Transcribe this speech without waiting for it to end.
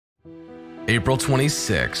April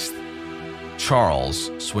 26th,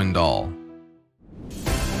 Charles Swindoll.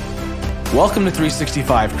 Welcome to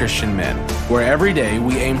 365 Christian Men, where every day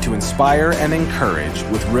we aim to inspire and encourage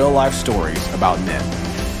with real-life stories about men.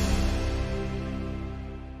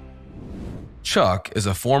 Chuck is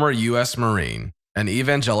a former U.S. Marine, an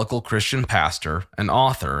evangelical Christian pastor, an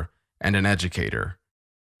author, and an educator.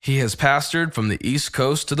 He has pastored from the East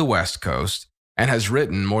Coast to the West Coast and has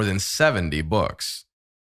written more than 70 books.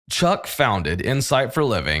 Chuck founded Insight for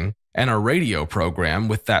Living and a radio program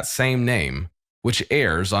with that same name, which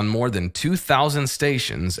airs on more than 2,000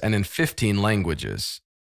 stations and in 15 languages.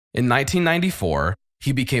 In 1994,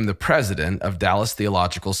 he became the president of Dallas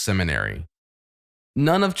Theological Seminary.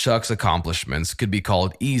 None of Chuck's accomplishments could be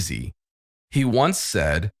called easy. He once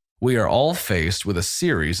said, "We are all faced with a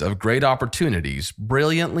series of great opportunities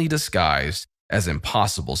brilliantly disguised as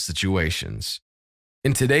impossible situations."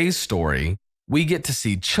 In today's story, we get to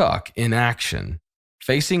see Chuck in action,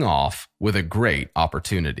 facing off with a great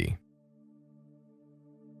opportunity.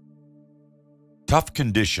 Tough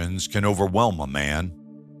conditions can overwhelm a man,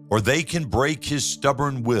 or they can break his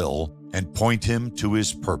stubborn will and point him to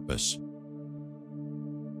his purpose.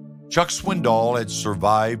 Chuck Swindoll had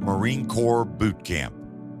survived Marine Corps boot camp.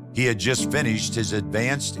 He had just finished his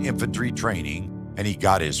advanced infantry training, and he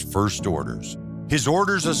got his first orders. His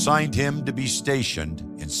orders assigned him to be stationed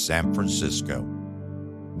in San Francisco.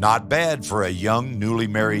 Not bad for a young, newly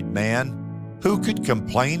married man. Who could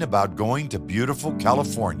complain about going to beautiful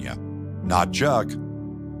California? Not Chuck.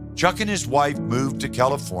 Chuck and his wife moved to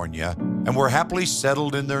California and were happily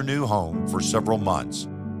settled in their new home for several months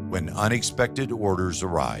when unexpected orders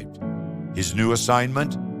arrived. His new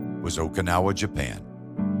assignment was Okinawa, Japan.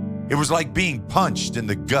 It was like being punched in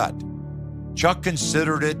the gut. Chuck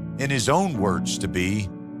considered it, in his own words, to be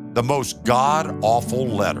the most god-awful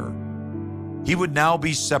letter. He would now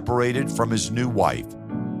be separated from his new wife.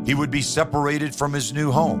 He would be separated from his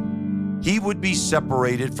new home. He would be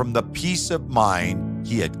separated from the peace of mind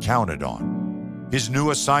he had counted on. His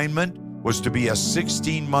new assignment was to be a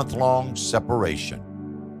 16-month-long separation.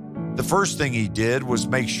 The first thing he did was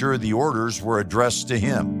make sure the orders were addressed to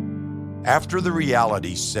him. After the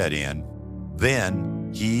reality set in, then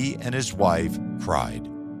he and his wife cried.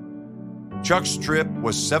 Chuck's trip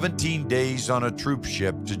was 17 days on a troop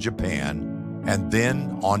ship to Japan and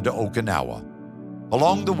then on to Okinawa.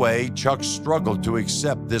 Along the way, Chuck struggled to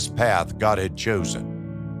accept this path God had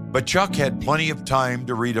chosen. But Chuck had plenty of time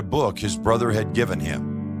to read a book his brother had given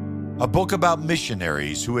him, a book about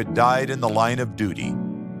missionaries who had died in the line of duty.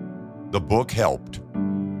 The book helped.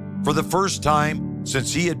 For the first time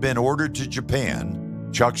since he had been ordered to Japan,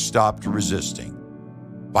 Chuck stopped resisting.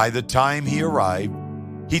 By the time he arrived,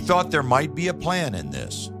 he thought there might be a plan in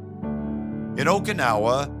this. In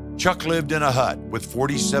Okinawa, Chuck lived in a hut with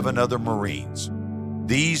 47 other Marines.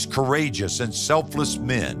 These courageous and selfless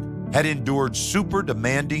men had endured super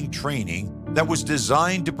demanding training that was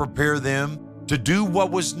designed to prepare them to do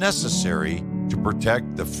what was necessary to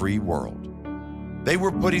protect the free world. They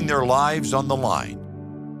were putting their lives on the line.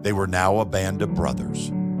 They were now a band of brothers.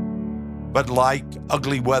 But like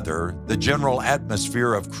ugly weather, the general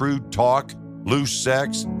atmosphere of crude talk, loose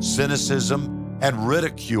sex, cynicism, and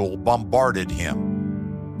ridicule bombarded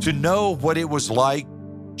him. To know what it was like,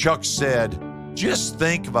 Chuck said, "Just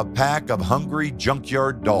think of a pack of hungry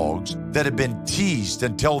junkyard dogs that have been teased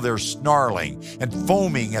until they're snarling and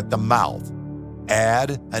foaming at the mouth.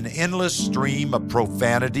 Add an endless stream of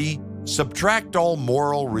profanity, subtract all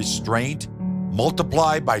moral restraint,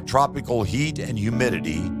 multiply by tropical heat and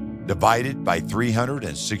humidity, divided by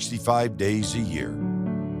 365 days a year."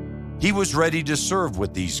 He was ready to serve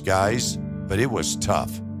with these guys, but it was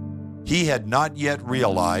tough. He had not yet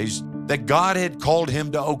realized that God had called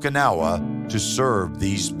him to Okinawa to serve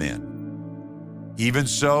these men. Even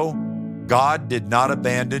so, God did not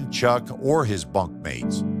abandon Chuck or his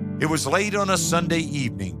bunkmates. It was late on a Sunday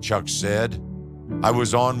evening, Chuck said. I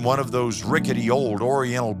was on one of those rickety old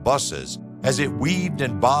Oriental buses as it weaved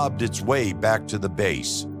and bobbed its way back to the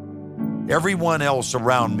base. Everyone else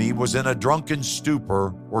around me was in a drunken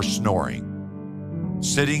stupor or snoring.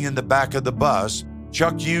 Sitting in the back of the bus,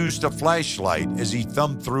 Chuck used a flashlight as he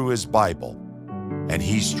thumbed through his Bible, and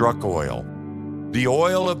he struck oil. The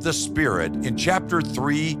oil of the Spirit in chapter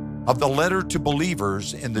 3 of the letter to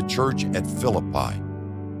believers in the church at Philippi.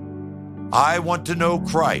 I want to know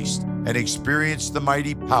Christ and experience the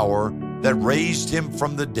mighty power that raised him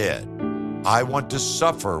from the dead. I want to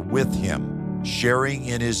suffer with him, sharing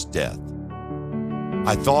in his death.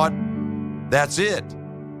 I thought, that's it.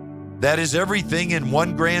 That is everything in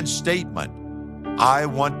one grand statement. I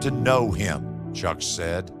want to know him, Chuck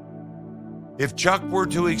said. If Chuck were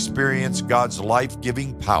to experience God's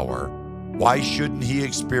life-giving power, why shouldn't he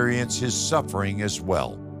experience his suffering as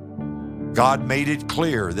well? God made it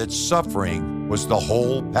clear that suffering was the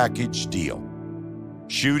whole package deal.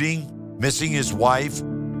 Shooting, missing his wife,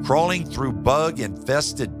 crawling through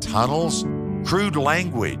bug-infested tunnels, crude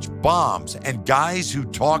language, bombs, and guys who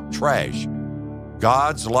talk trash.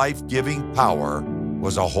 God's life-giving power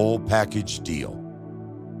was a whole package deal.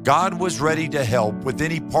 God was ready to help with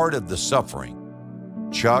any part of the suffering.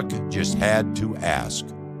 Chuck just had to ask.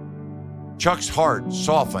 Chuck's heart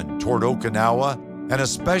softened toward Okinawa and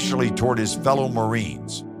especially toward his fellow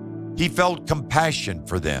Marines. He felt compassion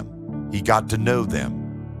for them. He got to know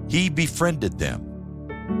them. He befriended them.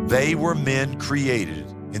 They were men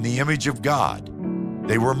created in the image of God.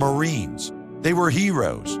 They were Marines. They were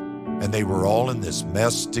heroes. And they were all in this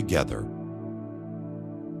mess together.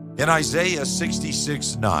 In Isaiah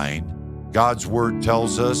 66:9, God's word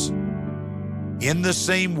tells us, "In the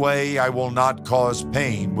same way I will not cause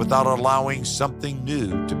pain without allowing something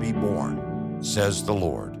new to be born, says the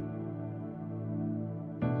Lord."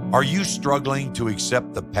 Are you struggling to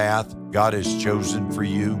accept the path God has chosen for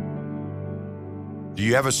you? Do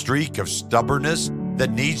you have a streak of stubbornness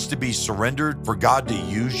that needs to be surrendered for God to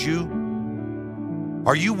use you?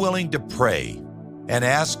 Are you willing to pray and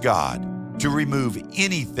ask God to remove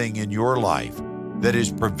anything in your life that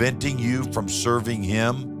is preventing you from serving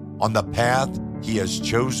Him on the path He has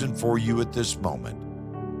chosen for you at this moment?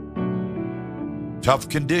 Tough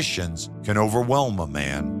conditions can overwhelm a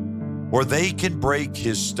man, or they can break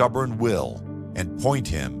his stubborn will and point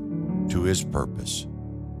him to his purpose.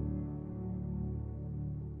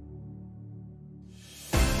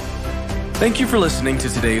 Thank you for listening to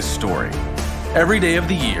today's story. Every day of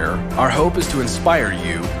the year, our hope is to inspire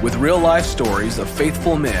you with real-life stories of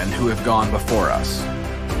faithful men who have gone before us.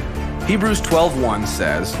 Hebrews 12:1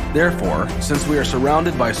 says, "Therefore, since we are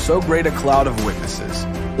surrounded by so great a cloud of witnesses,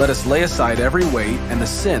 let us lay aside every weight and the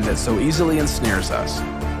sin that so easily ensnares us.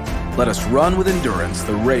 Let us run with endurance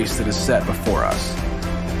the race that is set before us."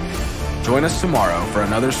 Join us tomorrow for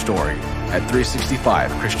another story at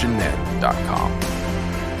 365christianmen.com.